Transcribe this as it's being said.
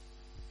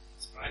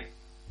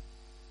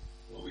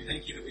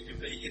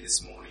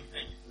this morning.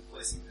 Thank you for the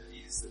blessing that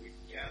it is that we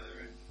can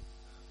gather and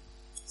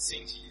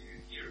sing to you,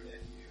 hear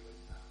about you,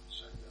 and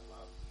show you our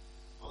love.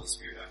 Holy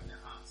Spirit, open our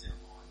hearts, our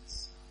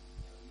minds,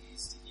 our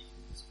ears to hear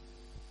from this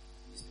morning.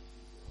 Use me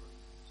for your glory.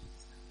 In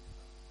Jesus' name we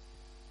pray.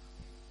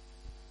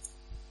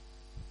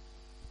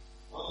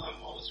 Well,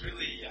 I was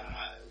really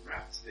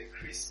rapt that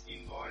Chris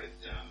invited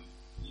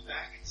me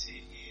back to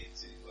here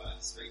to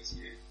speak to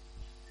you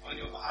on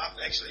your behalf.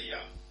 Actually,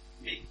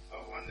 Nick, I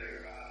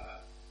wonder,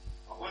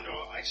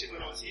 actually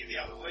when I was here the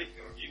other week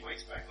or a few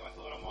weeks back, I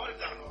thought I might have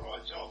done an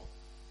alright job.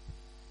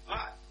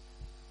 But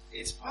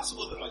it's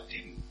possible that I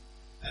didn't.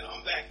 And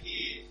I'm back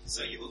here,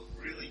 so you look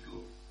really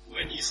good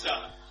when you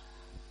start.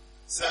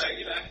 So,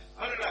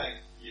 I don't know,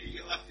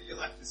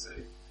 you'll have to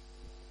see.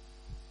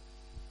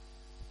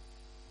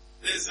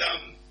 There's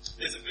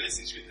a verse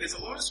in Scripture, there's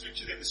a lot of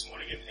Scripture there this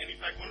morning, and in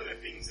fact one of the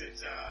things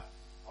that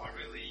I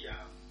really,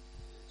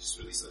 just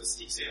really sort of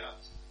sticks out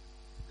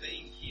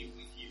being here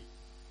with you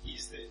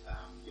is that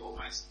you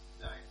almost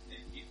don't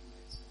need to meet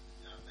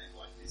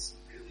like this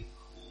really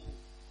cool,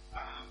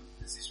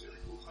 there's this really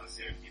cool kind of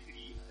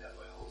serendipity about the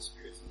way the Holy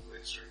Spirit sort of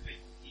works through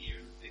people here,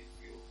 and people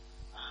feel,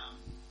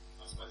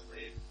 I suppose,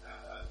 led,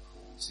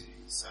 called to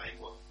say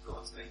what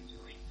God's been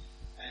doing.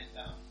 And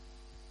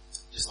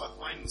just like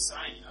Wayne was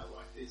saying,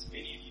 like there's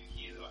many of you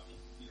here that I think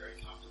would be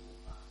very comfortable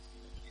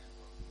looking at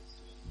what God's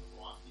doing in your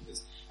life,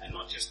 because, and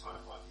not just kind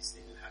of like this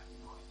thing that happened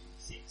in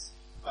 1986,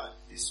 but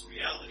this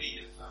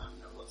reality of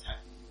what's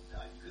happening in your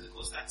day, because of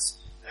course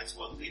that's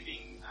what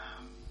living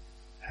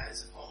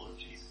as a follower of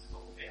Jesus is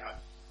all about.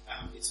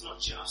 It's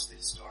not just the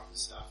historical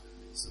stuff that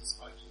really sort of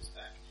spoke to us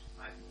back,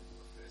 maybe when we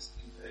were first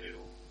converted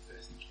or when we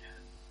first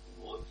encountered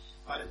the Lord,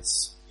 but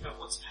it's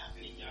what's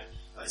happening,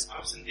 those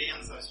ups and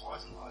downs, those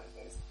highs and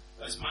lows,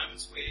 those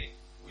moments where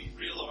we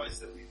realise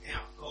that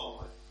without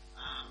God,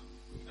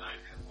 we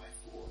don't have a way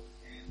forward,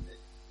 and that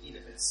in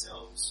of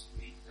ourselves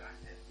we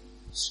don't have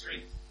any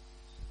strength.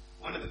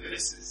 One of the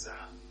verses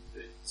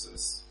that sort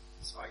of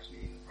spoke to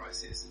me in the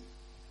process of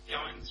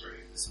going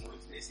through this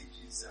morning's message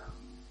is,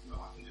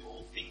 I can do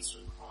all things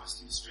through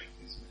Christ who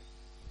strengthens me.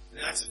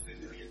 Now that's a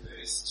familiar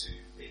verse to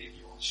many of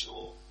you, I'm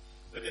sure.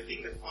 But the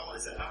thing that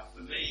follows that up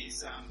for me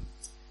is,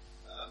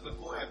 but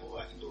boy, oh boy,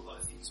 I can do a lot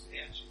of things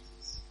without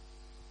Jesus.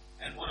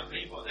 And what I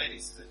mean by that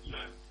is that,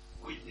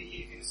 we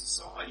live in a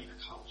society, in a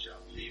culture,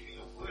 we live in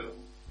a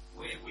world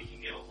where we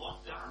can get a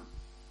lot done,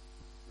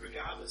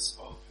 regardless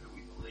of who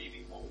we believe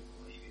in, what we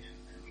believe in,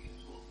 and we can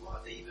do a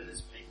lot, even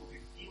as people who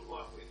feel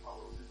like we're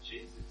followers of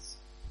Jesus,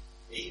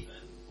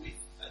 even with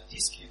a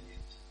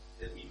disconnect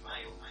that we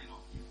may or may not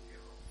be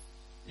aware of.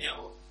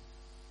 Now,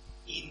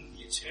 in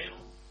the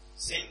eternal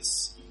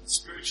sense, in the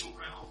spiritual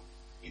realm,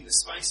 in the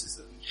spaces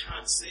that we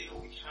can't see or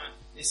we can't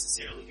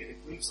necessarily get a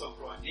glimpse of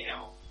right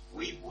now,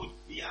 we would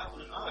be able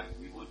to know,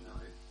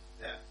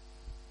 that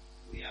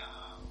we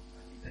are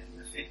maybe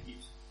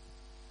ineffective.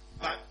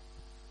 But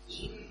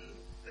in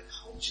the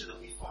culture that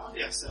we find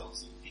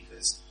ourselves in,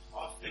 because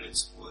often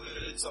it's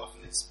words,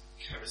 often it's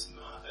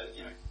charisma,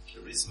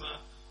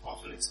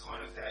 often it's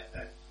kind of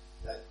that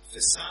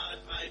facade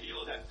maybe,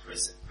 or that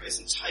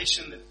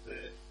presentation that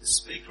the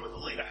speaker or the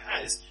leader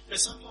has,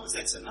 sometimes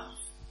that's enough.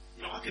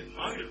 I could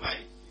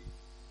motivate you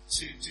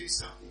to do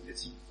something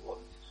that's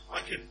important.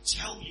 I could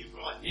tell you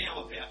right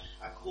now about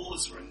a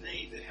cause or a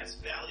need that has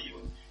value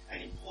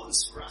and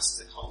importance for us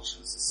as a culture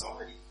and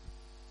society.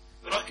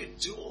 But I could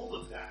do all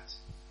of that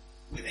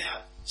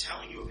without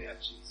telling you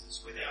about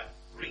Jesus, without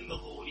bringing the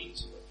Lord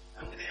into it,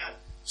 and without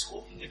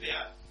talking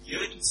about the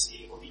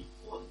urgency or the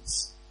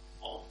importance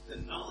of the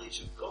knowledge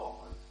of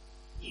God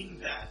in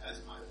that as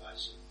a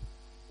motivation,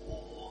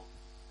 or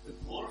the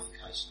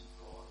glorification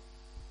of God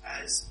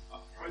as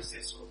a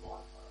process or a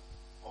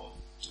byproduct of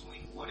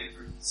doing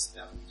whatever it is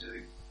that we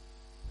do.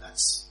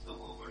 That's the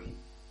world we're in.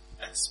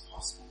 That's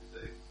possible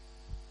to do.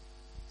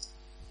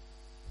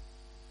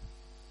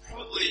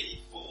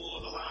 Probably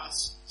for the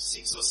last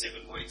 6 or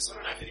 7 weeks, I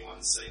don't know if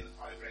anyone's seen the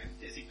program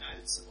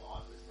Designated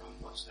Survivors. Go and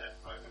watch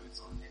that program, it's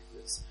on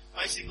Netflix.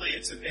 Basically,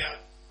 it's about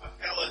a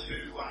fella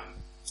who,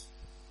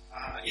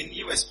 in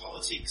US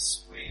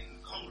politics, when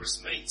Congress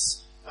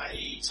meets,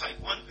 they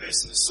take one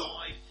person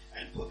aside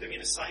and put them in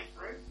a safe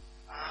room,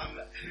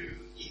 who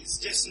is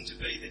destined to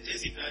be the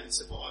designated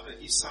survivor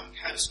if some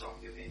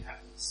catastrophic event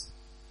happens.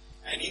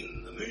 And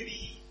in the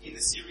movie, in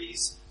the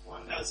series,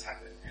 one does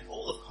happen, and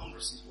all of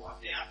Congress is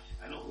wiped out,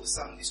 and all of a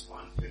sudden this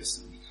one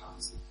person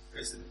becomes the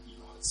President of the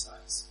United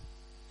States.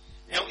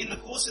 Now, in the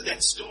course of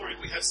that story,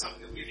 we have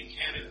something that we've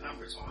encountered a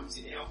number of times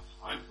in our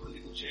own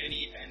political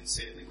journey, and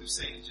certainly we've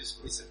seen it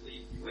just recently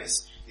in the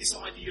US, this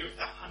idea of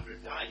the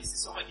 100 days,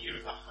 this idea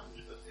of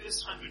the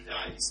first 100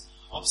 days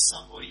of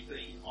somebody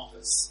being in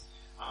office.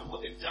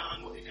 What they've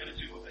done, what they're going to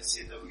do, what they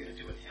said they were going to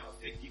do, and how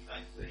effective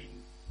they've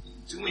been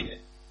in doing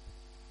it.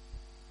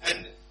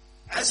 And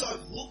as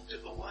I've looked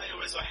at the way,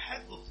 or as I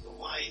have looked at the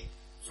way,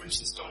 for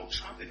instance, Donald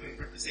Trump had been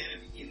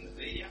represented in the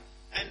media,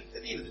 and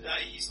at the end of the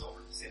day, he's not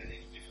represented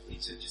any differently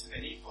to just about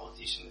any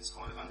politician that's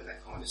kind of under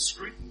that kind of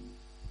scrutiny.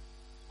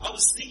 I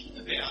was thinking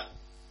about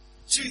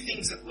two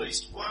things at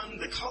least. One,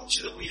 the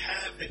culture that we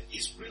have that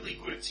is really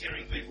good at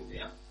tearing people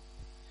down.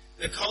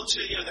 The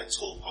culture, that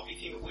tall poppy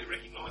thing that we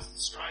recognise as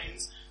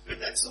Australians, but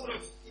that sort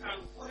of,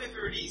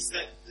 whatever it is,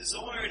 that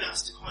desire in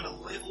us to kind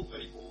of level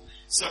people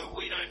so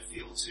we don't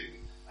feel too,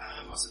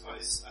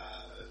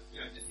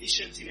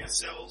 deficient in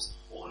ourselves,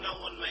 or no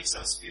one makes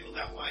us feel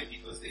that way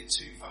because they're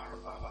too far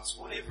above us.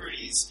 Whatever it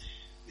is,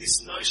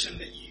 this notion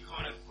that you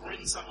kind of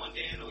bring someone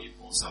down or you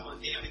pull someone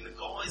down in the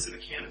guise of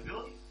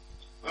accountability,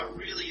 but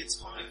really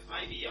it's kind of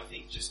maybe, I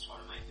think, just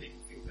trying to make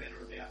people feel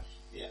better about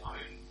their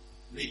own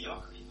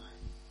mediocrity,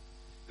 maybe.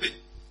 But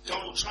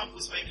Donald Trump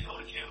was being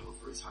held accountable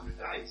for his 100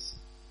 days.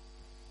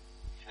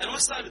 And I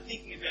started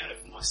thinking about it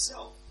for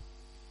myself.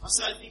 I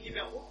started thinking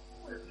about what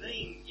would it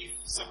mean if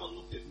someone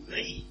looked at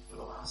me for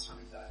the last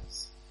 100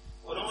 days?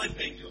 What I'd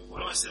been doing,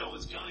 what I said I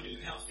was going to do,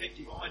 how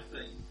effective I'd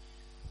been.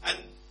 And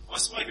I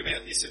spoke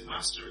about this at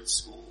muster at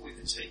school with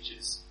the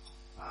teachers.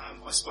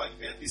 I spoke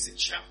about this at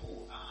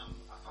chapel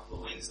a couple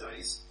of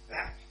Wednesdays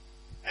back.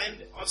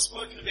 And I've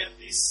spoken about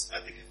this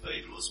at the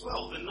cathedral as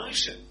well. The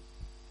notion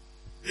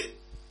that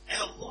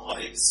our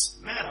lives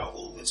matter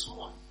all the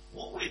time.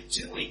 What we're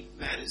doing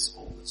matters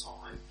all the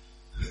time.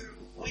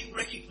 Who we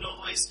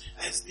recognise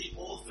as the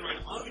author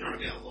and owner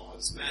of our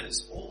lives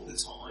matters all the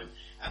time.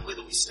 And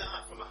whether we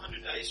start from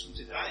 100 days from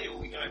today or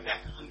we go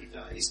back 100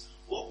 days,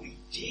 what we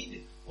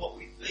did, what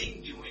we've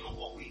been doing, or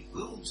what we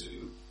will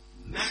do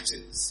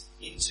matters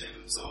in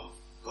terms of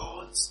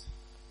God's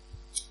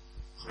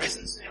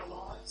presence in our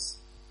lives,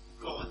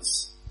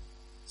 God's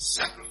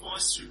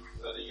sacrifice through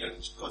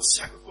God's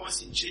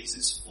sacrifice in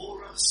Jesus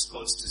for us,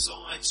 God's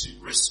desire to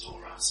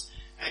restore us,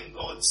 and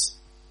God's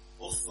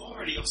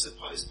authority, I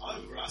suppose,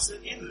 over us.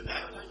 At the end of the day,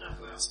 I don't know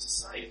who else to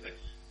say it, but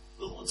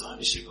the Lord's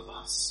ownership of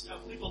us.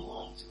 We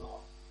belong to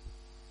God.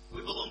 We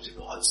belong to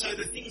God. So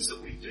the things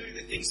that we do,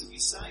 the things that we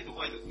say, the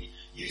way that we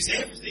use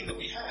everything that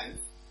we have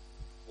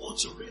ought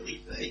to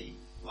really be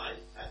laid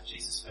at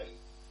Jesus' feet.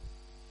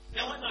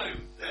 Now I know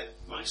that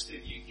most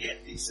of you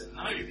get this and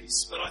know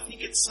this, but I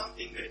think it's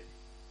something that,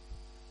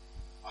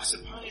 I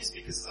suppose,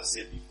 because as I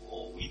said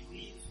before, we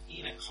live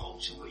in a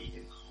culture where you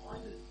can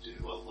kind of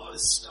do a lot of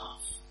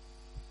stuff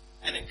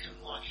and it can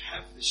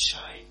have the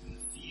shape and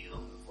the feel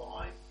and the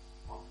vibe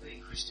of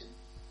being Christian.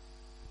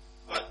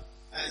 But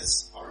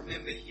as I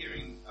remember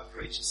hearing a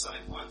preacher say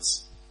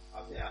once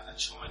about a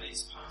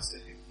Chinese pastor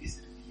who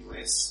visited the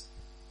US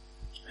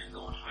and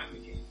gone home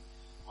again,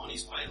 on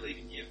his way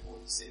leaving the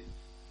airport, he said,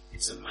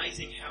 "It's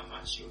amazing how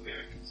much you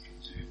Americans can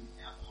do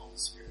without the Holy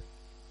Spirit,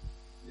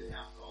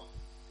 without God."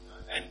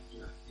 And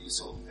he was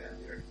talking about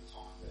America at the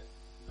time,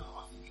 but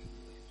I think it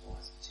really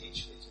applies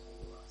potentially to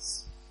all of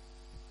us.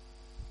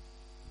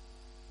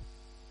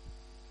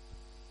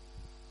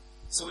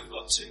 So we've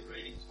got two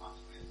readings, one's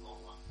a really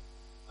long one,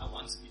 and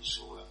one's a bit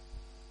shorter.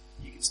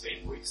 You can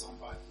spend weeks on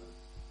both of them.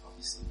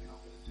 Obviously we're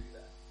not going to do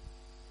that.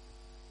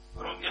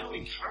 But I'm going to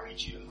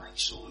encourage you to make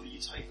sure that you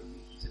take them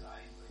with you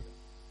today and read them.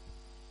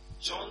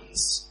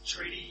 John's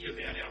treaty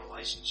about our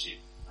relationship,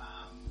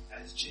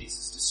 as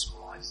Jesus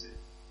describes it,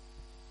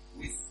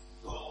 with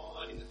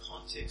God in the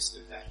context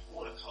of that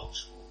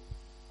horticultural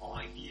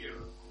idea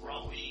of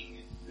growing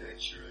and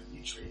nurture and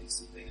nutrients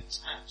that have been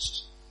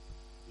attached,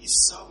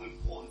 is so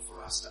important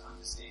for us to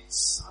understand.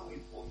 So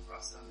important for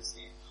us to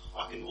understand.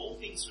 I can do all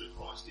things through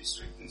Christ who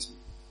strengthens me.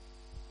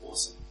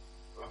 Awesome.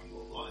 But I can do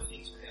a lot of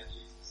things without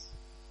Jesus.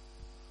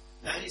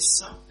 That is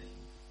something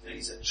that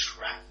is a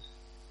trap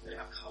that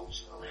our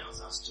culture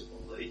allows us to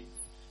believe,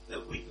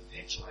 that we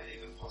perpetuate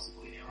even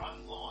possibly in our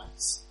own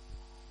lives.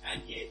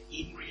 And yet,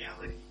 in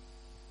reality,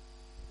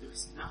 there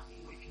is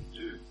nothing we can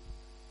do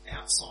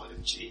outside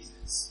of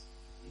Jesus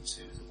in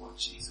terms of what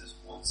Jesus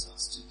wants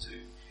us to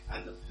do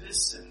and the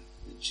person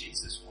that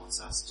Jesus wants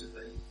us to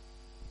be.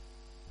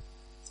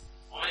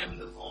 I am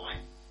the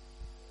vine,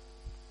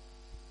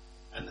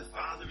 and the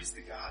Father is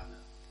the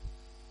gardener.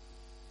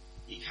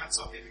 He cuts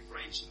off every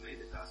branch in me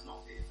that does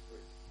not bear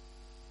fruit,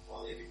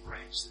 while every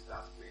branch that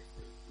does bear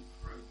fruit he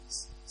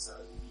prunes, so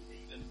it will be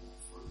even more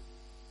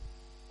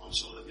fruitful. I'm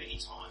sure that many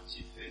times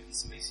you've heard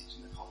this message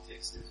in the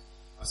context of,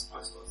 I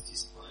suppose, God's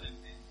discipline and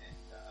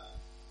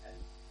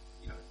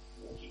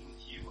walking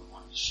with you and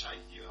wanting to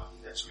shape you. I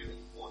think that's really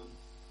important.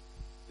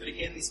 But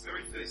again, this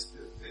very first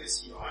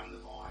verse here, I'm the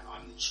vine,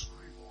 I'm the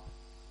true vine.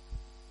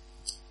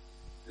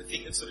 The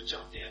thing that sort of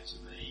jumped out to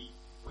me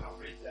when I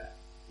read that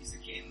is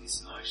again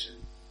this notion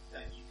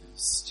that you can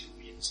still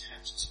be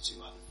attached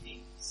to other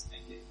things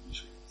and get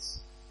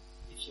nutrients,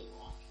 if you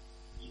like,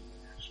 in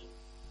the natural.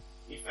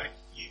 In fact,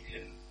 you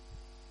can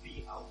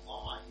be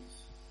alive,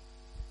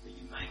 but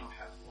you may not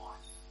have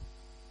life.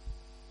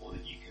 Or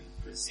that you can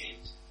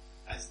present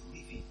as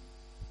living,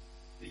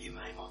 but you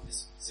may not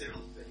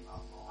necessarily be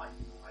alive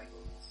in the way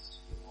God wants us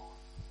to be alive.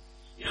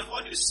 If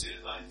I did a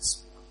survey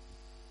this morning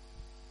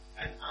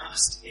and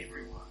asked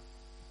everyone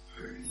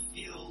who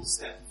feels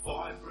that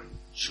vibrant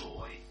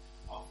joy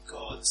of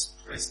God's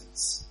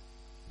presence,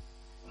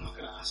 I'm not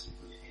going to ask you to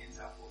put your hands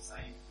up or say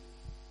anything.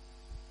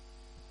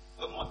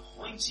 But my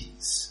point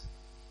is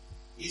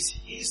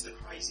here's the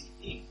crazy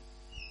thing.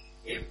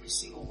 Every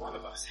single one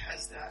of us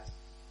has that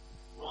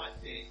right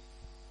there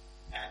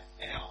at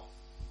our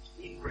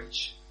in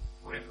reach,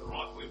 whatever the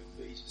right word would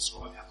be to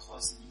describe how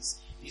close it is.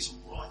 It is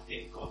right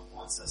there. God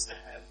wants us to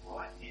have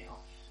right now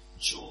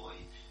joy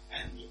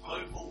and the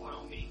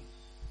overwhelming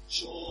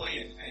joy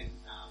and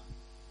I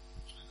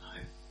don't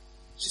know,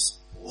 just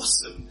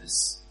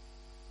awesomeness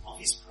of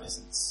His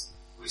presence.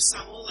 We've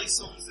sung all these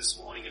songs this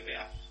morning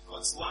about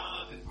God's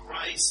love and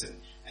grace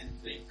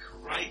and being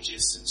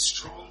courageous and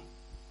strong.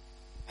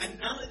 And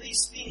none of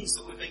these things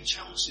that we're being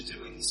challenged to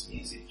do in this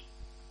music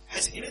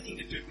has anything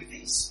to do with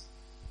this.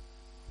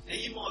 Now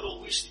you might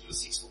all wish that you were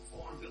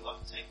 6'4" and built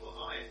like a tank or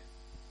higher.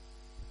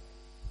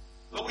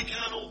 But we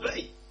can't all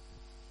be.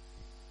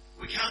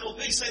 We can't all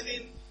be. So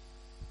then,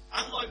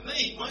 unlike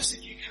me, most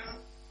of you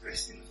can't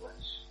rest in the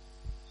flesh.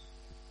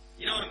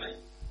 You know what I mean?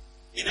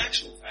 In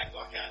actual fact,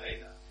 I can't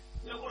either.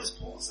 You know, what does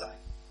Paul say?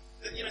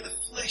 That, you know, the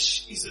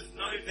flesh is of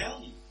no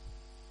value.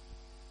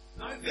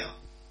 No value.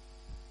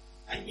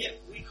 And yet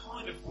we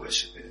kind of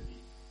worship it a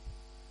bit.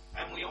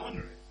 And we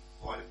honour it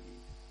quite a bit.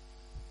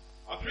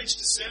 I preached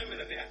a sermon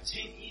about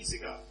 10 years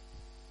ago.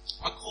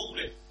 I called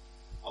it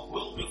A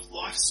World of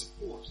Life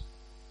Support.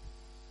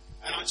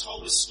 And I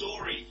told a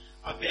story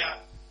about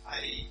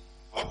a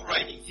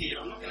operating theatre.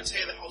 I'm not going to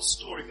tell you the whole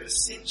story, but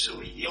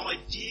essentially the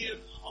idea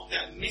of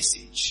that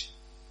message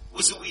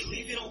was that we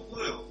live in a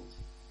world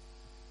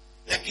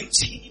that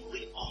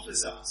continually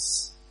offers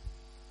us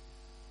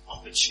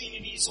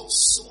opportunities or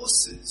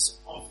sources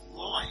of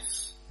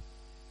life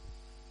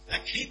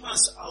that keep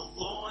us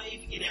alive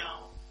in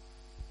our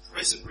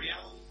present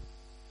reality,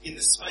 in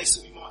the space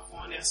that we might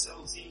find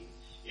ourselves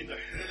in the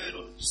hurt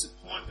or the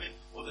disappointment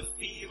or the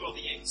fear or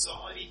the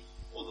anxiety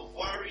or the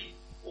worry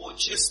or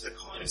just the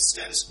kind of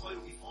status quo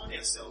that we find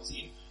ourselves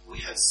in. We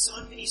have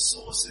so many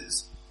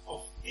sources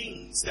of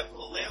things that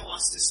will allow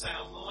us to stay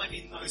alive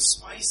in those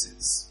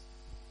spaces.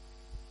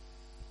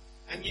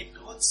 And yet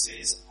God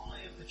says,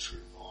 I am the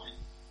true vine.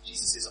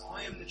 Jesus says,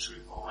 I am the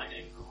true vine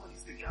and God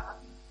is the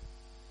gardener.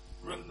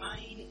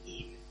 Remain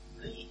in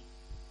me.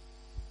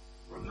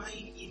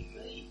 Remain in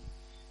me.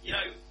 You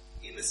know,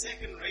 in the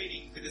second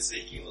reading with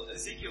Ezekiel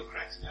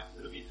cracks me up a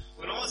little bit.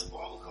 When I was at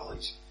Bible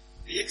college,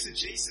 the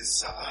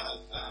exegesis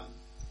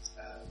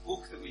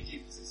book that we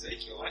did was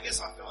Ezekiel. I guess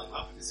I fell in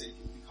love with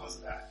Ezekiel because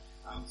of that.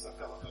 Because I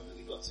felt like I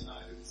really got to know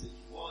who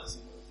Ezekiel was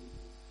and what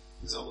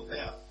it was all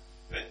about.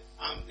 But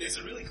there's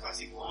a really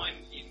classic line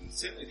in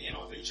certainly the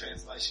NIV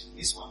translation,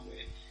 this one,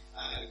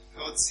 where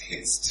God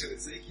says to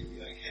Ezekiel, you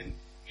know,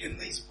 can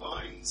these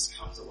bones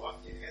come to life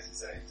again? As he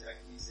said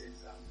exactly, he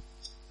says,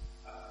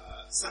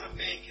 Son of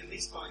man, can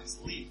these bones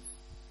live?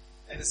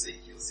 And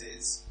Ezekiel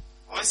says,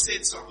 I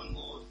said, Sovereign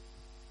Lord,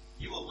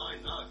 you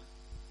alone know.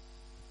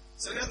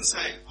 So he doesn't say,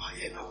 oh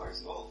yeah, no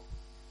worries at all.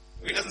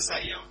 Or he doesn't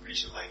say, yeah, I'm pretty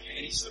sure they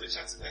can. He sort of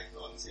chucks it back to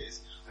God and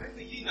says,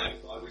 only you know,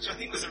 God, which I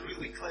think was a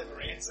really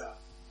clever answer.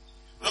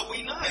 But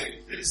we know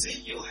that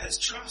Ezekiel has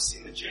trust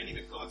in the journey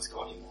that God's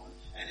got him on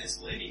and has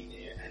led him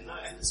there,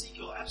 and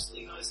Ezekiel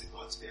absolutely knows that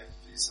God's about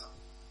to do something.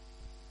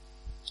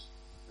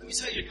 Let me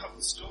tell you a couple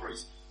of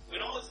stories. When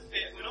I was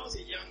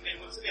a young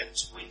man, when I was about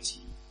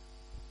 20,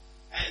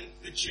 and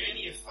the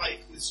journey of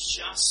faith was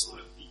just sort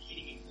of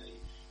beginning in me,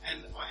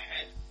 and I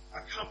had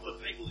a couple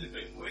of people who'd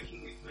been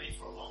working with me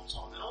for a long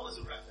time, and I was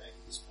a ratbag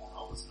at this point.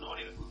 I was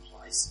not in a good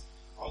place.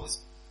 I was,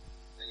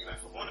 you know,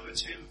 for want of a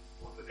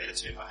better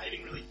term,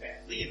 behaving really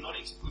badly and not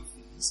into good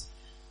things.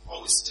 I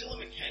was still a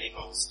mechanic.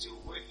 I was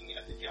still working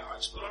at the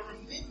garage, but I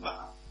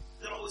remember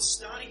that I was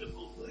starting to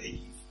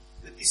believe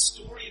that this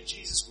story of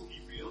Jesus could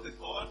be real, that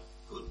God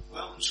could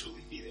well and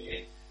truly be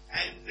there,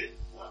 and that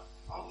what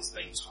I was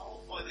being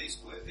told by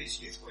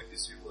these youth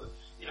workers who were,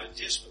 you know,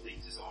 desperately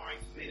desiring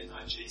for me to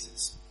know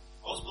Jesus,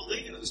 I was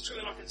believing it was true.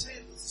 And I can tell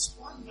you, there was this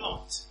one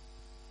night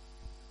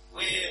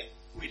where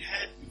we'd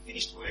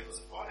finished work. It was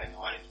a Friday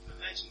night, and you can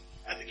imagine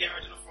at the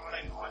garage on a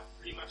Friday night,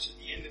 pretty much at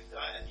the end of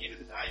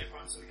the day,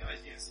 everyone sort of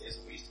goes downstairs,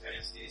 and we used to go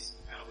downstairs to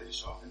the panel bit of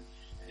shop, and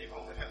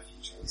everyone would have a few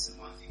drinks,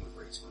 and one thing would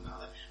lead to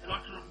another. And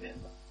I can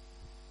remember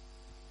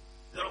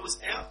that I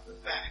was out the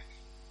back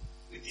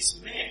with this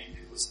man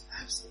who was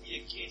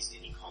absolutely against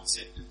any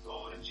concept of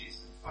God and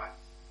Jesus and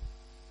faith.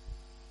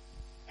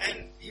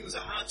 And he was a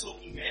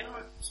hard-talking man.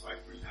 I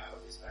spoke pretty hard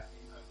on this back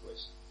then, no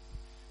question.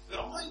 But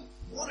I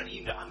wanted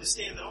him to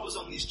understand that I was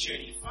on this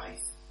journey of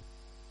faith.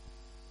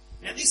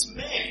 Now this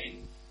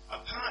man,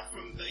 apart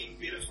from being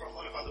bitter for a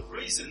lot of other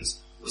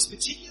reasons, was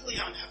particularly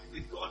unhappy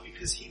with God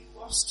because he'd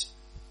lost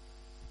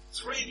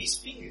 3 of his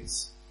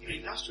fingers in an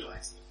industrial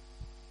accident.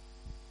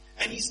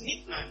 And his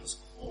nickname was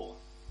Claude.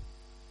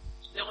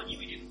 Now I knew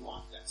he didn't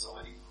like that, so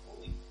I didn't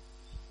call him.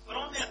 But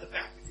I'm out the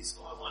back with this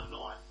guy one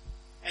night,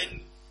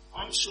 and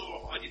I'm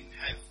sure I didn't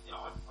have, you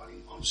know,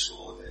 I'm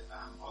sure that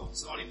I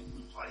was not in a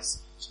good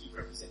place to be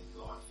representing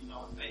God, if you know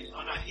what I mean. And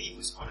I know he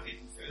was kind of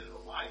even further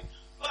away.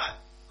 But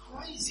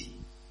crazy,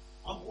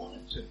 I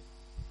wanted to.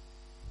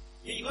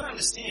 Yeah, you've got to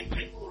understand,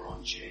 people are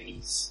on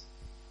journeys,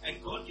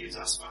 and God gives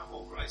us far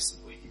more grace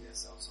than we give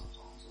ourselves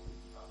sometimes, or we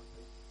give other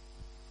people.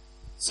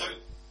 So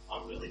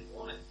I really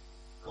wanted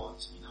God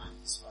to be known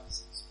in this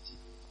space at this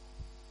particular time.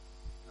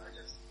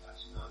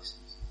 justification, no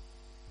excuses.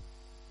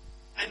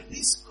 And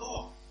this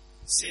guy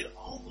said,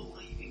 I'll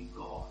believe in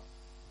God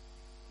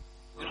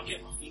when I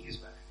get my fingers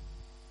back.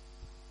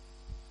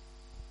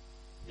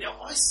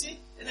 Now I said,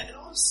 and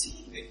I'm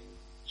sitting there,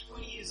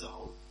 20 years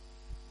old,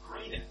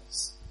 green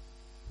as,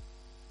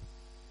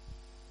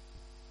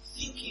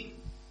 thinking,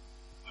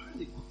 I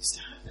really want this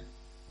to happen.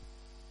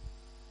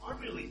 I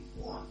really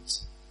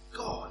want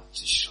God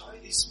to show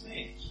this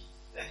man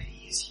that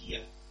he is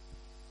here.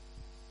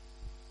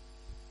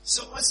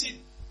 So I said,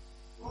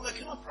 well,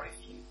 can I pray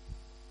for you?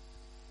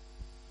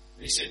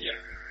 And he said, yeah,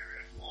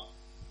 if you want.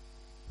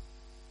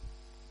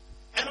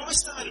 And I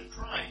started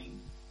praying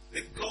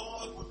that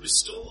God would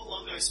restore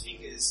Longo's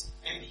fingers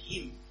and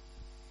him.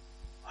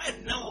 I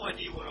had no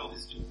idea what I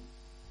was doing.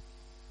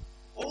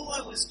 All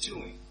I was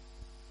doing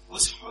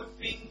was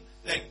hoping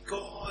that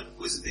God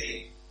was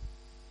there.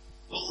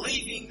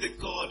 Believing that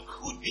God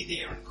could be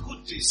there and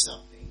could do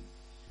something.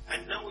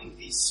 And knowing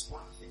this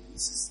one thing, and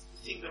this is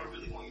the thing that I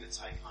really want you to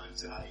take home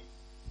today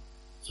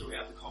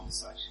throughout the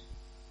conversation.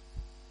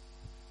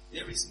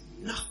 There is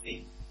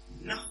nothing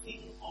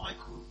I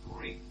could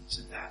bring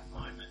to that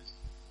moment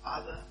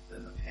other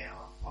than the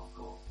power of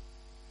God.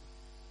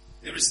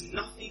 There is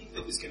nothing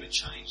that was going to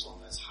change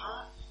Longo's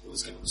heart, that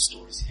was going to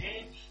restore his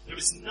hand. There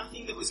is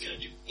nothing that was going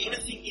to do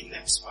anything in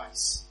that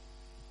space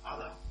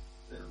other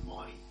than a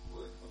mighty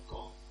work of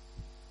God.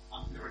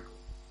 A miracle.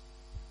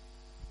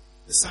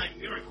 The same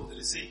miracle that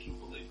Ezekiel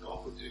believed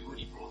God would do when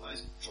he brought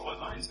those dry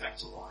bones back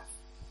to life.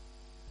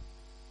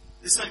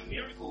 The same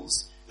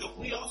miracles that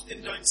we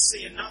often don't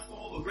see enough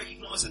of or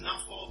recognise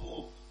enough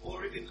of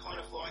or even kind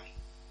of like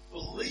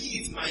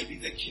believe maybe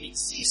that can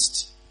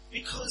exist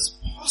because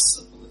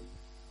possibly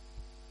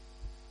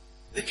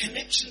the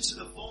connection to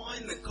the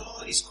vine that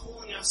God is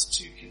calling us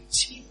to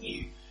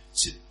continue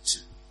to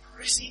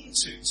press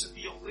into, to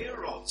be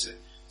aware of,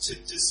 to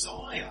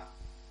desire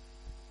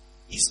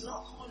is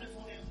not kind of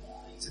on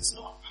our minds. It's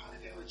not part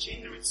of our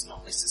agenda. It's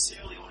not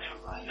necessarily on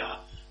our radar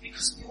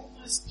because we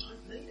almost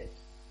don't need it.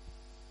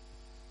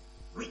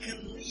 We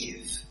can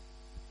live,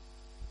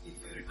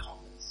 inverted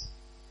commas,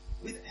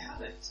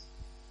 without it.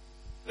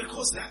 But of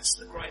course that's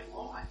the great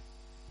lie.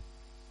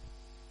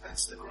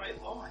 That's the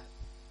great lie.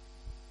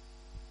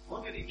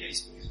 I'm going to get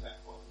his fingers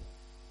back, by the way.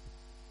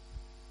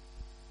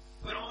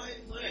 But I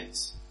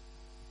learnt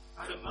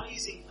an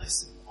amazing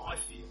lesson, I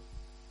feel,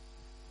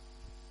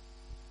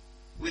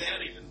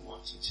 without even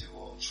wanting to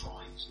or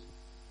trying to.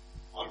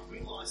 I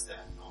realised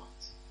that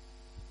night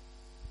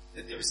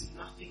that there is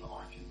nothing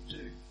I can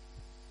do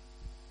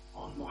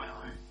on my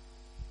own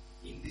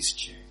in this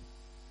journey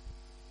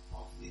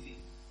of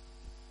living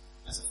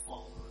as a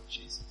follower of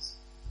Jesus.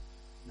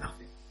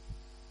 Nothing.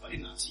 I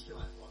didn't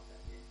articulate it like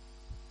that then.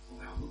 Well,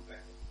 now I look back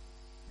at it.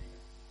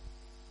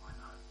 I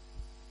know.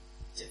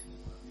 Definitely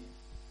what I meant.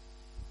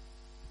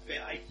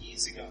 About 8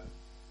 years ago,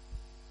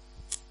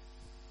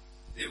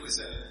 there was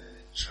a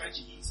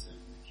tragic incident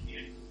in the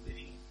community we were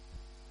living in.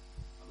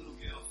 A little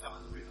girl fell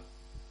in the river.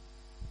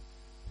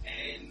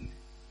 And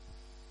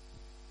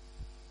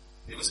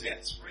there was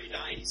about 3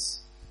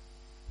 days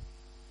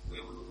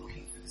where we were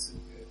looking for this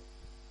little girl.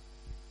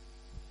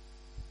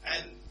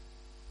 And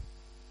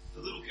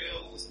the little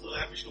girl was a little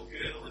Aboriginal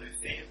girl and her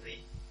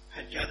family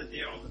had gathered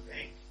there on the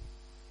bank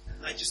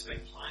and they'd just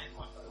been playing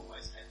like they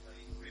always had been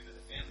in the river.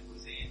 The family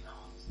was there, no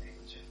one was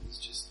negligent. It was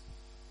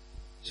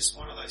just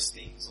one of those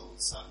things. All of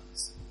a sudden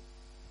this little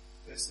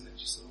person that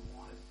just sort of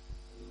wanted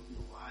a little bit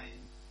away.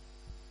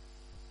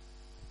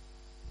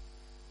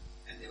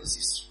 And there was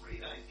this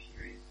 3-day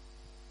period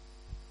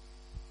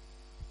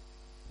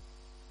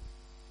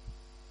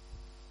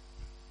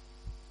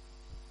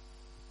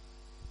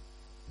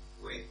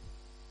where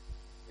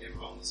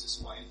everyone was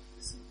just waiting for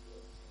this little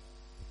girl.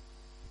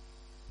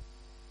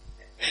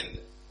 And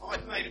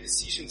I'd made a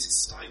decision to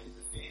stay with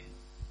the family.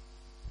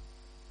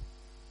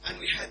 And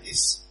we had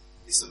this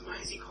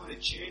amazing kind of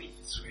journey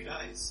for 3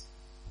 days.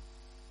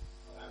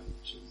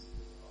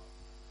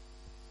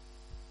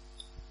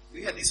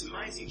 We had this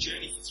amazing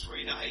journey for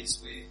 3 days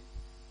where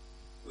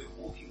we're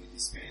walking with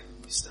this family,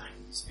 we're staying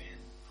with this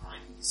family,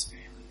 praying with this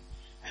family,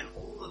 and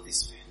all of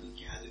this family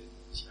gathered, and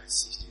there was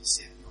 60 or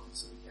 70 of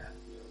us that we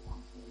gathered there at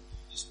one point,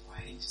 just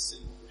waiting to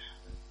see what would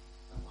happen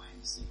and waiting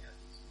to see how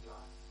things would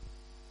go.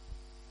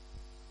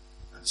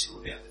 Until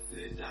about the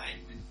 3rd day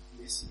when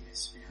the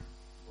SES found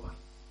the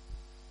body.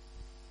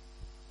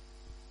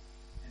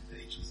 And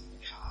Beach was in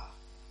the car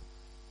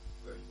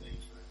where he'd been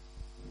for a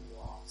little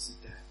while, said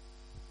that.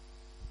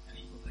 And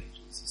he believed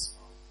it was his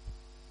fault.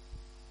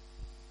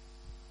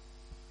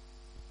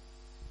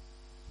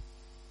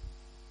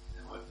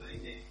 And I'd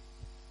been there.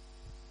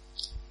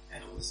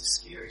 And it was the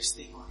scariest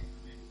thing I can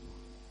remember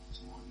doing in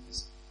a long time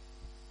because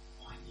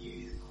I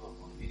knew that God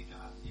wanted me to go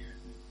over there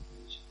and move the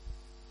beach.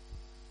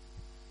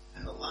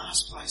 And the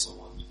last place I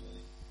wanted to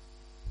be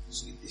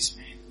was with this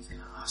man who was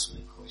going to ask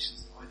me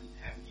questions that I didn't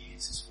have any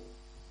answers for.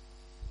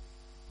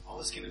 I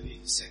was going to be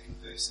the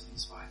second person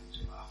he's spoken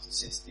to after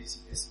SES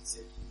and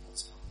said to him,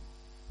 what's going on?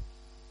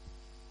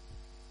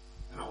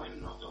 And I went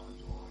and knocked on the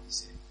door and he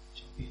said,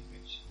 jump in,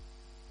 Rich.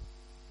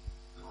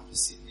 And I'm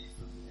just sitting there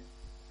for a minute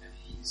and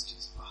he's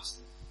just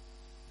busted.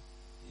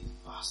 He's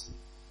busted.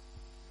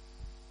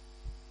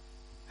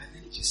 And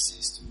then he just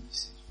says to me, he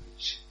says,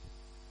 Rich,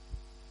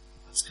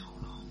 what's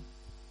going on?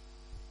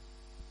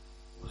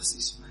 What does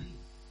this mean?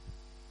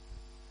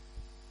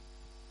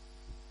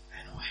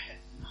 And I had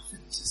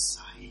nothing to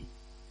say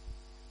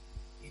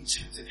in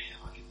terms of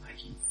how I could make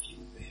him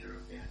feel better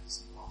about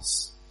his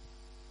loss.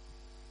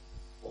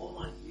 All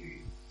I knew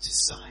to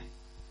say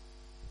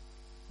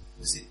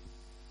was that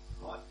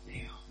right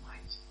now,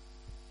 mate,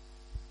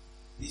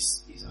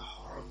 this is a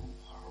horrible,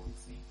 horrible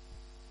thing.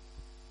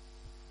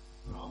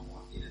 But I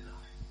want you to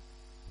know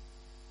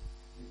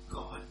that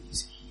God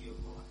is here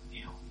right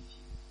now with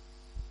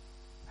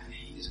you. And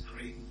he is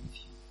grieving with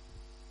you.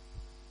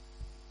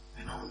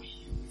 And I'm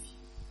here with you.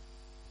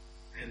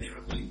 And there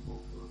are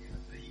people who are going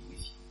to be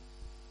with you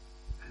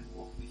and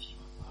walk with you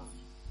and love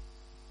you.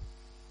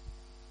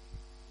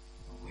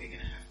 But we're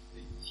going to have to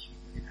be with you.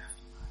 We're going to have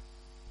to know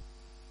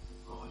that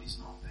God is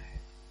not bad.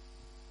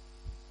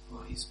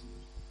 God is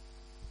good.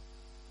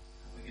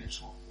 And we're going to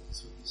try and walk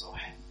through this. I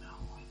had no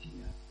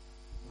idea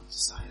what to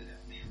say to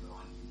that man, but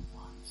I knew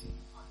one thing.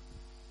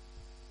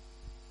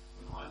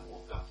 When I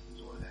walked up to the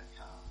door of that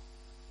car,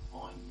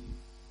 I knew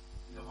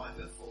that if I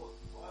ever thought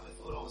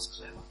I was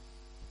clever,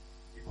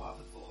 if I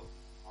ever thought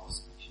I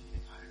was a good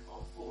communicator, if I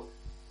thought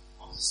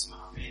I was a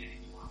smart man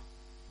in any way,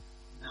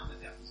 none of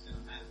that was going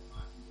to matter when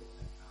I opened the door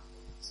of that car.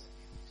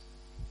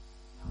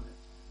 None of that was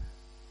going to matter.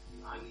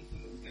 The only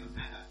thing that was going to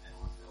matter, and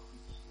I felt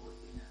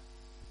completely now,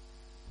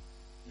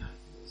 the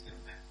only thing that was going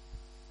to matter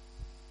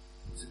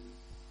was that the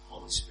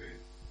Holy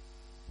Spirit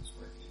was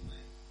working in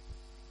me.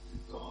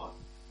 That God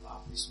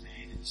loved this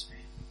man and his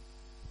family,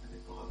 and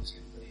that God was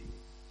going to be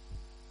with him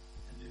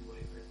and do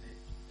whatever it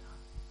needed to be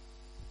done.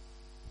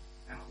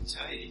 And I can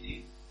tell you he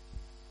did.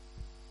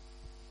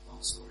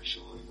 Long story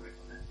short, he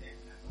worked on that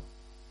family over.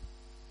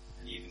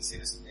 And he even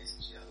sent us a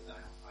message the other day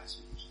on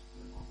Facebook, which I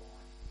put in my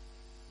mind.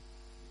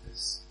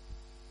 Because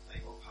they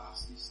got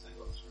past this, they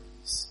got through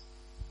this,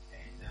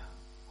 and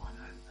I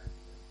know that they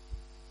believe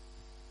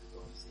that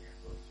God is there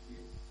and God is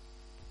real.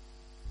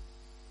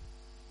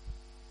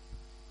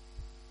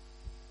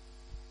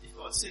 If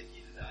God said to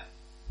you today,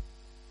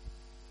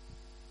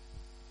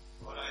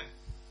 righto,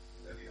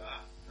 wherever you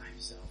are, name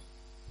yourself.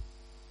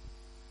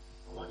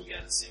 I want you to go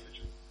to the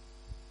cemetery.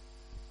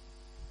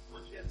 I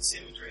want you to go to the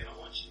cemetery and I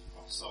want you to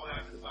prophesy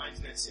over the bones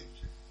in that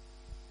cemetery.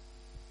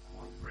 I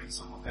want you to bring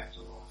someone back to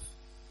life.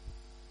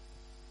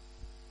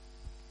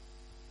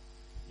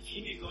 If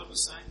you knew God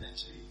was saying that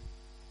to you,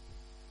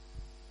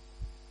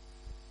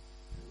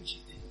 who would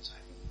you think would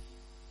take it with you?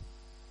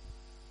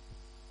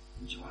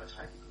 Would you want to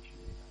take the good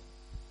communicator?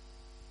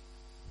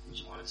 Would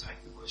you want to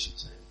take the worship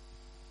team?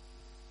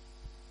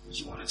 Would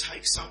you want to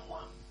take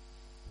someone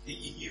that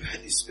you knew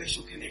had this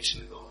special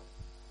connection to God?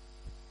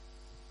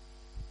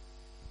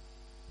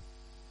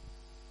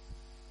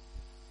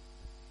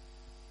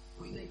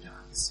 We need to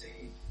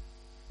understand.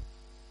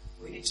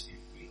 We need to be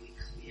really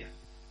clear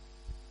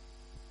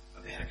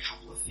about a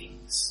couple of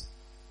things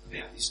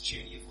about this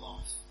journey of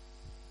life.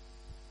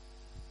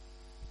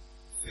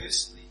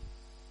 Firstly,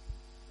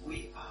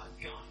 we are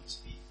going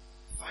to be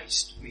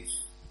faced with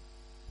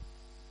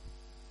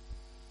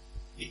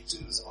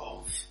victims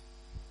of,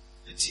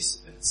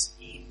 participants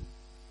in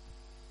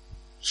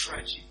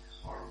tragic,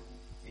 horrible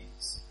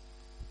things.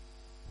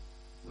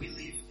 We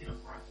live in a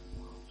broken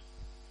world.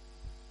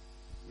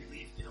 We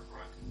live in a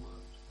broken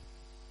world.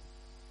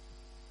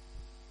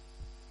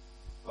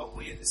 But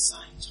we at the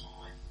same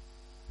time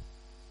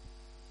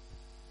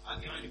are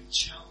going to be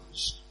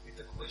challenged with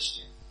the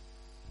question,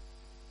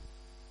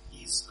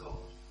 is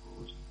God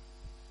good?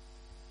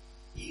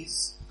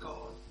 Is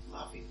God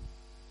loving?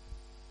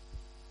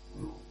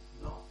 Will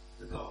not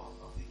the God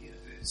of the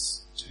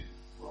universe do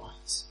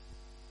right?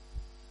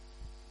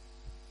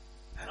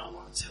 And I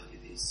want to tell you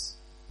this.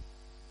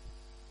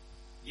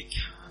 You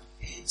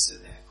can't answer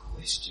that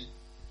question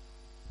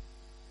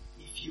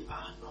if you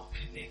are not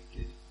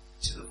connected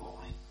to the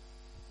vine.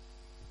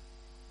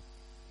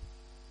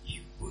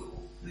 You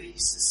will be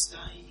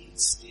sustained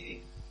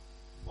instead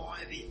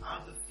by the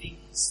other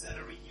things that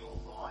are in your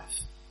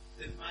life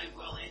that may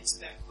well answer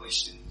that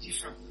question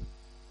differently,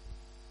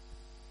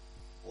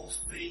 or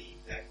feed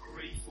that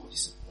grief or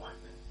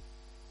disappointment,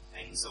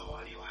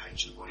 anxiety or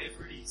hatred,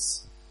 whatever it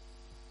is,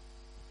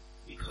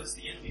 because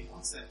the enemy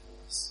wants that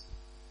for us.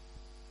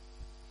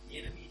 The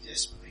enemy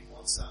desperately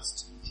wants us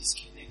to be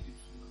disconnected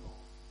from the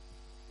Lord,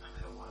 no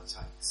matter what it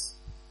takes.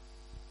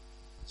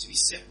 To be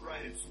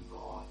separated from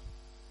God,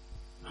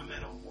 no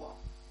matter what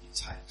it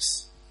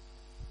takes.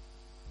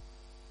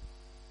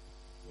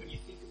 When you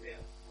think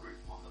about fruit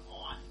on the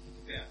vine, you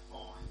think about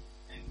vine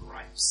and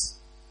grapes.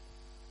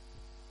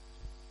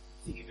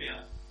 Think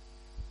about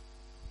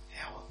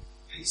how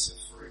a piece of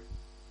fruit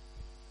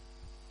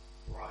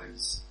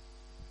grows.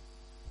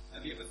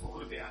 Have you ever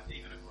thought about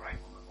even a grape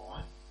on the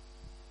vine?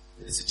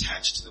 That it's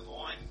attached to the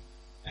vine,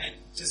 and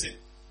does it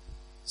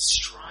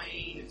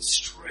strain and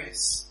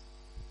stress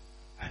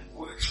and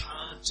work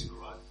hard to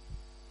grow?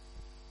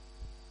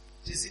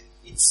 Does it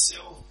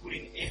itself put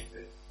in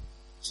effort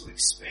to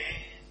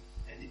expand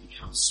and to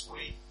become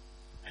sweet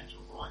and to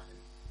ripen?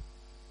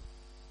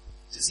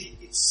 Does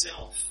it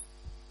itself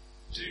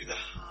do the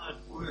hard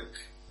work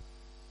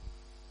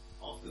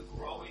of the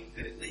growing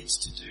that it needs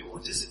to do, or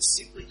does it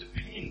simply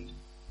depend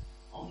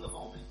on the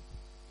vine?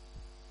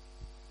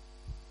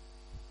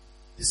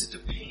 Does it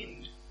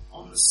depend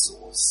on the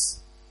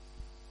source?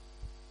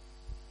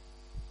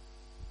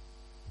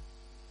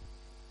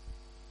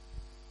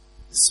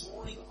 This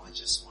morning I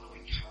just want to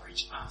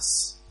encourage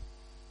us,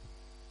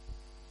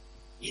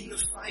 in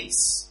the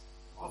face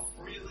of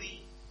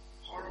really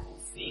horrible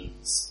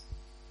things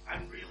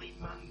and really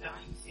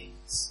mundane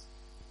things,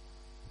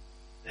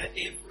 that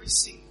every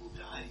single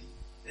day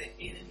the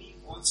enemy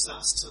wants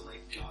us to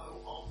let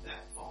go of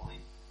that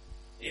vine.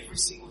 Every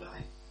single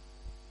day.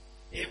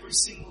 Every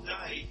single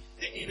day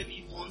the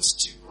enemy wants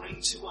to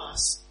bring to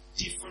us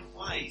different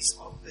ways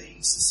of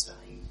being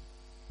sustained.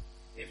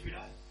 Every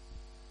day.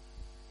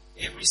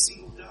 Every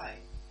single day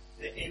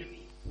the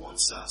enemy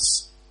wants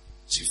us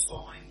to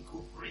find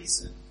good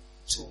reason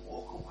to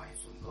walk away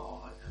from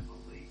God and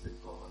believe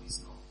that God is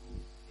not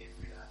good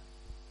every day.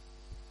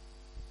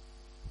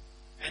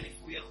 And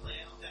if we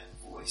allow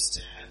that voice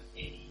to have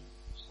any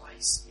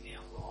place in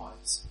our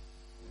lives,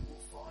 we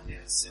will find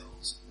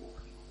ourselves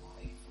walking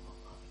away from a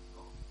loving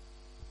God.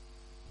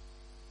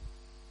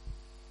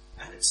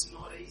 And it's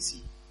not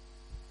easy.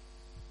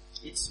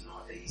 It's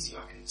not easy.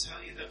 I can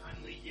tell you that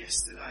only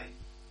yesterday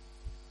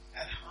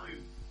at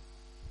home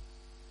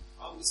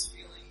I was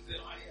feeling that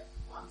I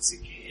once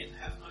again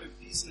have no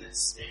business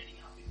standing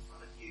up in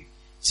front of you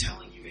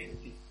telling you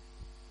anything.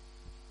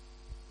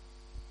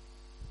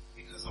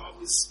 Because I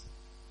was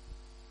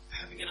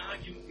having an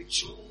argument with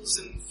Jules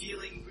and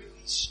feeling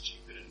really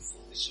stupid and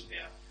foolish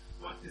about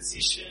my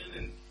position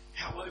and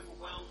how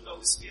overwhelmed I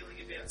was feeling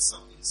about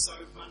something so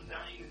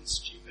mundane and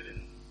stupid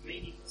and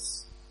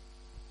meaningless.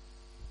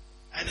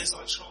 And as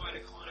I try to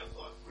kind of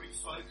like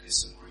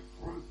refocus and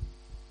regroup,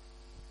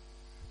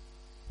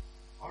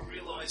 I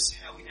realised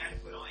how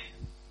inadequate I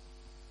am,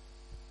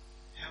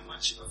 how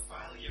much of a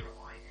failure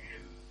I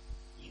am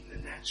in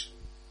the natural,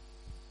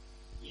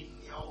 in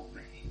the old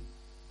man.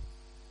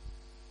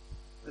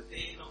 But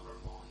then I'm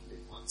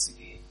reminded once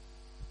again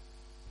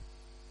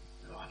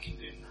that I can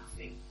do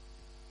nothing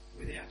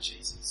without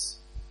Jesus.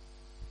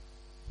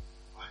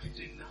 I can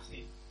do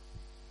nothing.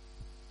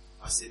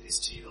 I said this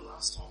to you the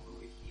last time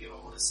we were here.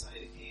 I want to say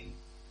it again.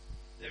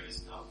 There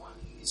is no one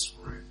in this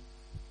room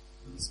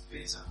who is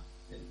better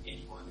than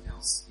anyone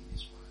else in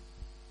this room.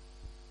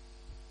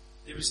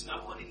 There is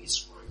no one in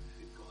this room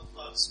who God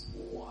loves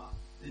more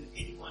than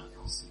anyone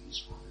else in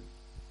this room.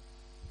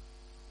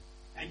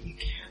 And you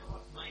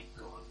cannot make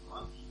God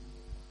love you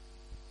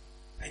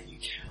more. And you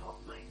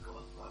cannot make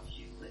God love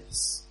you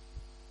less.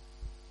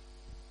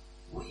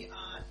 We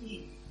are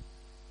in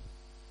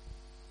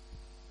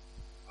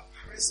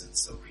a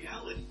presence, a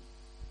reality,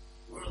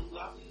 where a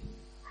loving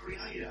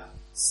Creator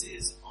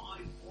says, I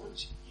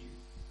want you.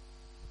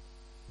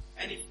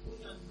 And if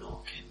we are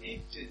not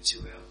connected to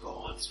our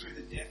God through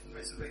the death and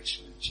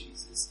resurrection of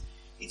Jesus,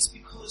 it's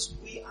because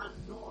we are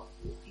not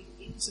walking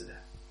into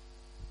that.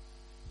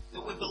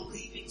 That we're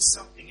believing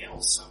something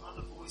else, some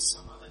other voice,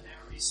 some other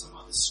narrative, some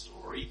other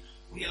story.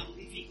 We are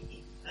living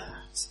in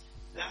that.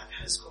 That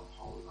has got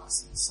hold of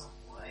us in some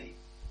way.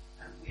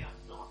 And we are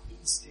not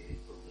instead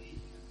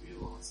believing and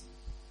realising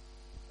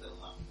that a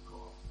loving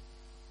God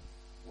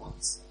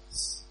wants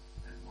us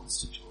and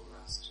wants to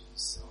draw us to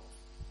himself,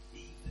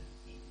 even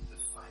in the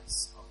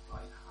face of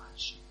great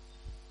hardship.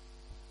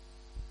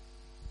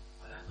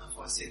 I don't know if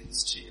I said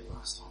this to you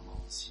last time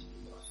I was here,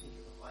 but I think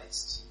it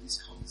relates to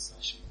this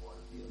conversation quite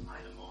a bit. A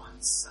mate of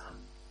mine's son,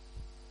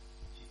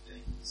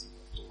 15 years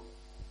ago, daughter,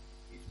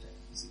 15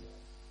 years ago,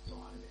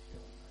 died of a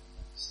heroin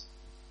overdose.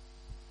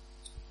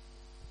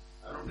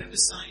 I remember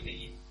saying to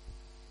him,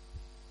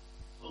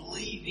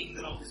 believing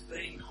that I was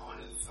being kind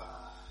of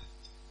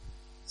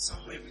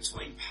somewhere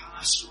between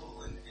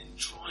pastoral and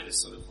trying to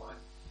sort of like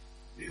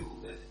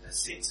build a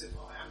sense of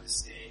I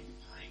understand your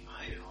pain,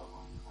 mate, and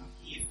I'm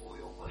here for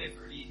you, or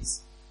whatever it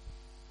is.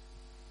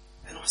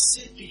 And I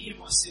said to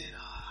him, I said, I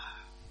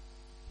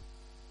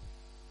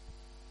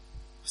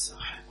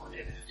hope I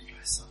never have to go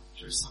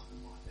through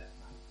something like that,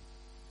 mate.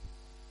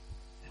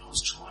 And I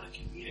was trying to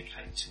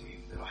communicate to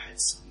him that I had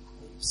some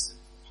glimpse of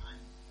the pain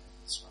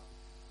of this struggle.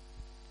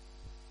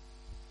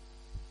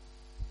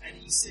 And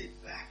he said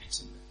back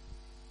to me,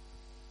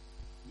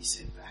 he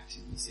said,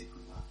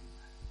 good luck with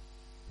that.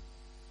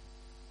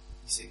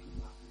 He said, good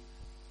luck with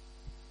that.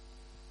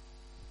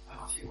 And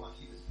I feel like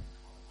he was being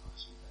quite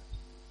harsh with that to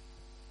me.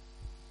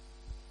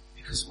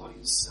 Because what he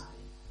was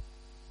saying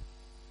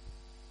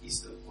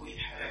is that we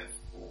have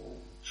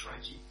all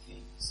tragic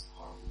things,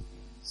 horrible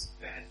things,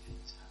 bad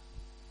things happen.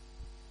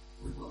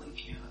 We will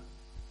encounter them.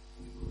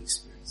 We will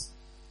experience them.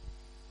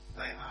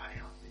 They are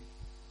out there.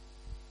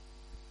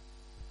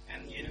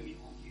 And the enemy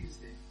will use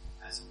them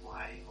as a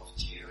way of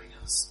tearing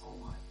us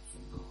away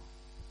from God.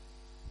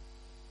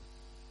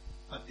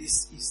 But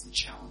this is the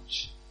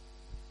challenge.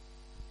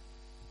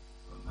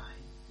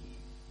 Remain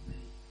in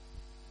me.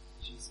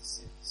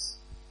 Jesus says,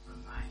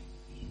 remain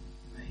in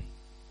me.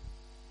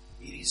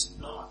 It is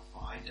not,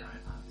 I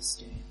don't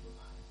understand your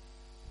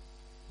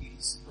pain. It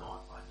is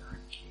not, I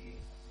don't care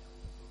about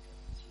what you're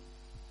going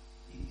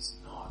through. It is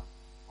not,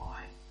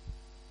 I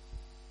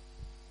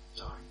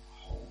don't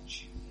hold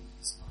you in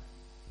this moment,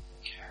 or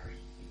carry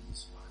you in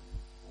this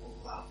moment, or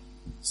love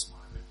you in this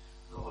moment.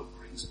 God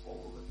brings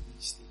all of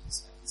these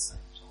things at the same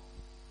time.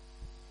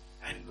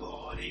 And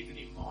God, even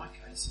in my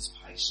case, is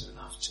patient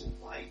enough to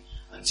wait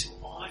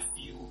until I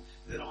feel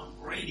that I'm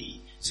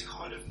ready to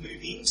kind of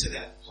move into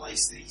that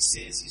place that he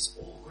says is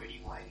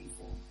already waiting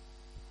for me.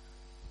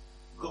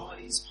 God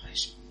is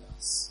patient with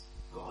us.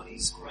 God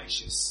is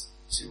gracious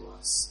to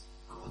us.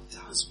 God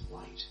does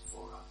wait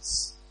for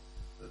us.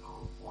 But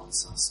God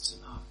wants us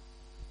to know.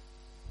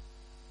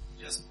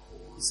 He doesn't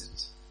cause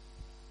it.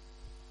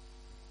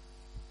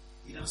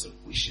 He doesn't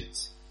wish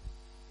it.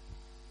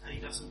 And he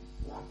doesn't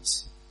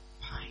want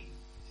pain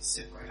to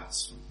separate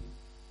us from him.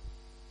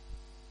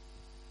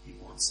 He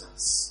wants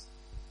us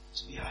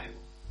to be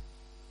able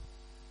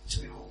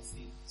to, in all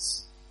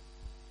things,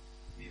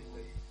 be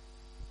aware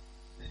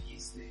that he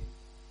is there,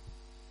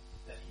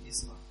 that he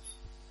is love,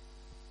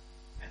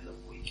 and that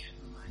we can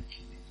remain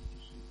connected to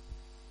him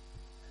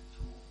and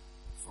draw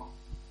from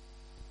him.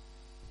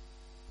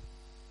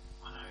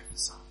 I know for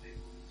some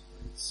people these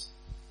words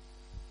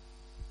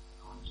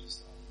are kind of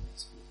just, oh,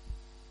 that's good.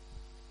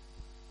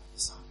 But for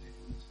some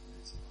people these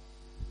words are like,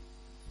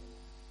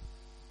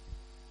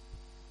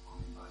 I'm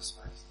in both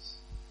spaces.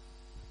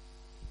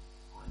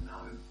 I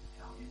know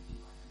how empty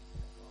I am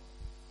without God.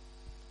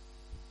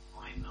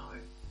 I know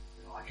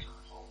that I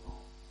can't hold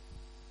on.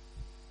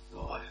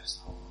 God has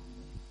to hold on to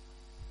me.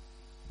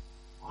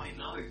 I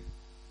know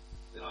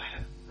that I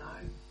have no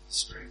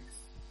strength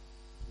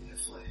in the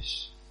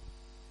flesh.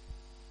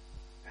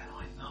 And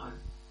I know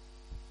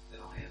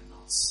that I am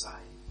not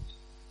saved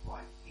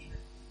by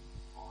anything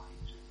I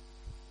do.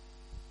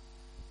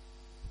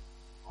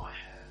 I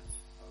have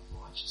a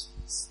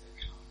righteousness that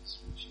comes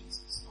from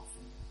Jesus, not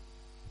from me.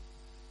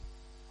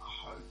 A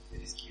hope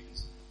that is given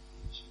to me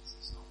in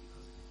Jesus, not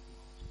because of anything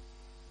I do.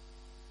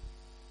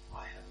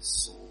 I have a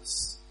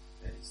source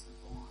that is the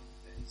vine,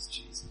 that is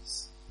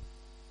Jesus,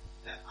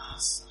 that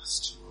asks us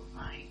to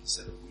remain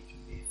so that we can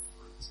bear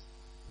fruit.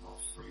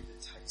 Not fruit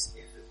that takes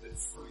effort, but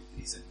fruit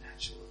that is a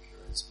natural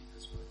occurrence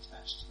because we're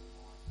attached to the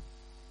vine.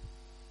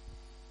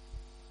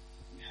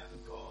 We have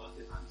a God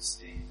that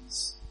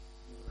understands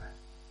where we're at,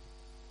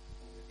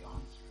 what we're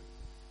going through,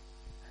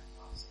 and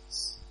loves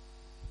us.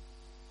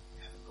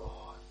 We have a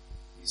God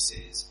who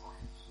says, I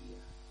am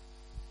here.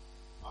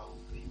 I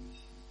will be with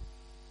you.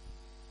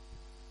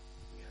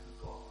 We have a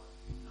God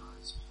who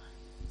knows pain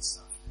and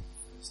suffering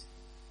firsthand,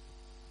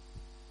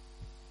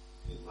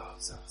 who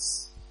loves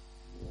us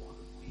more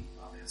than we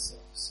love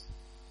ourselves.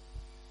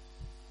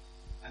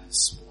 And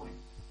this morning,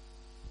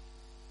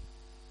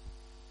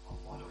 I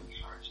want to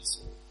encourage us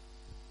all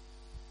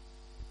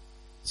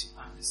to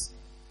understand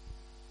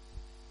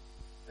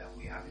that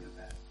we are in a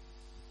battle,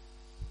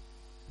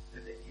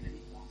 that the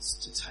enemy wants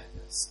to take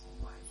us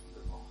away from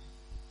the vine.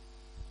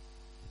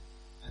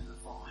 And the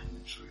vine,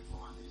 the true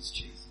vine that is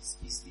Jesus,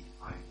 is the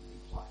only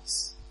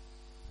place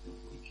that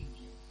we can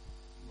get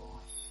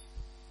life.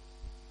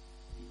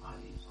 The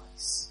only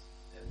place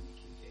that we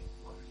can get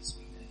what it is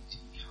we need to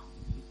become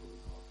the people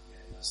that God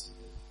created us to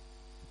be.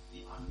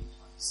 The only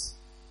place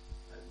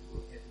that we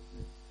will ever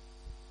be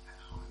at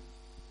home,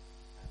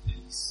 at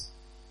peace,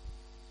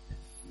 and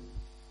filled.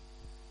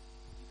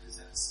 Because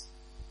that's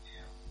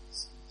how it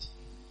is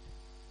intended,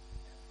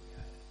 our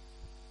Creator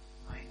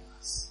made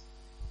us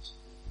to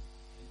be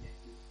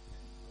connected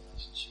and in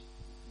relationship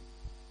with Him.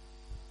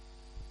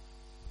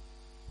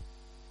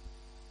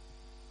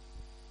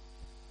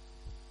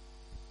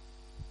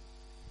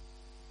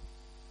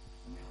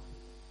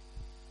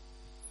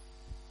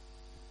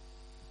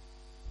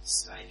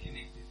 Stay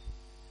connected.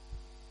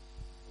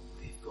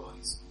 Believe God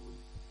is good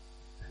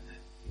and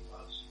that He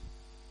loves you.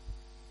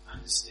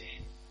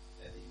 Understand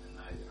that even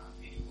though there are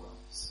many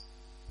wells,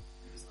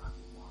 there is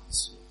only one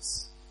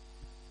source.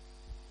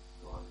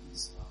 God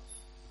is love.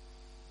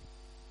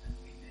 And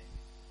we need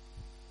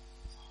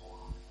to hold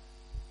on to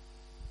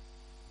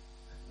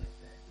that and let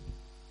that be.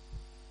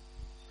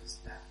 Because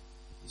that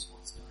is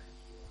what's going to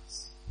heal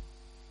us.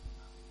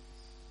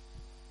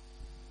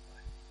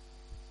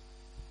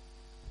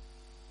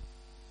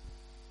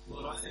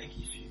 Lord, I thank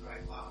you for your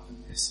great love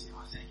and mercy, and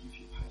I thank you for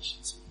your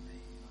patience with me,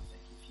 and I thank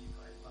you for your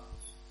great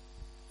love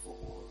for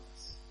all of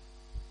us.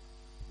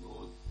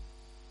 Lord,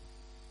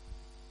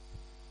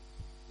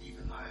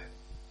 even though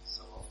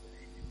so often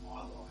in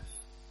my life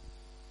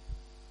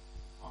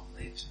I'm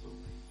led to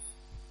believe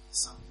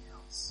something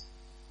else,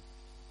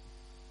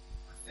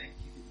 I thank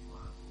you that you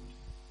are good.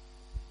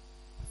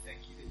 I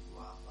thank you that you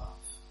are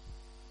love.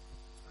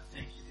 I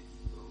thank you that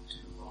you will do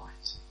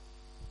right.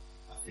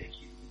 I thank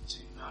you that you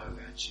do know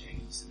our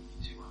journeys and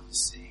that you do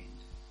understand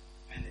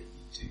and that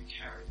you do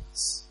carry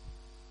us.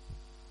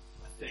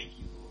 I thank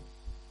you, Lord,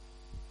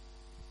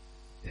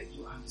 that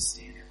you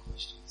understand our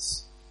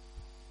questions,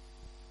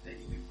 that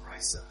you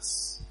embrace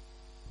us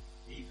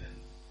even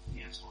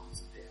in our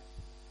times of doubt.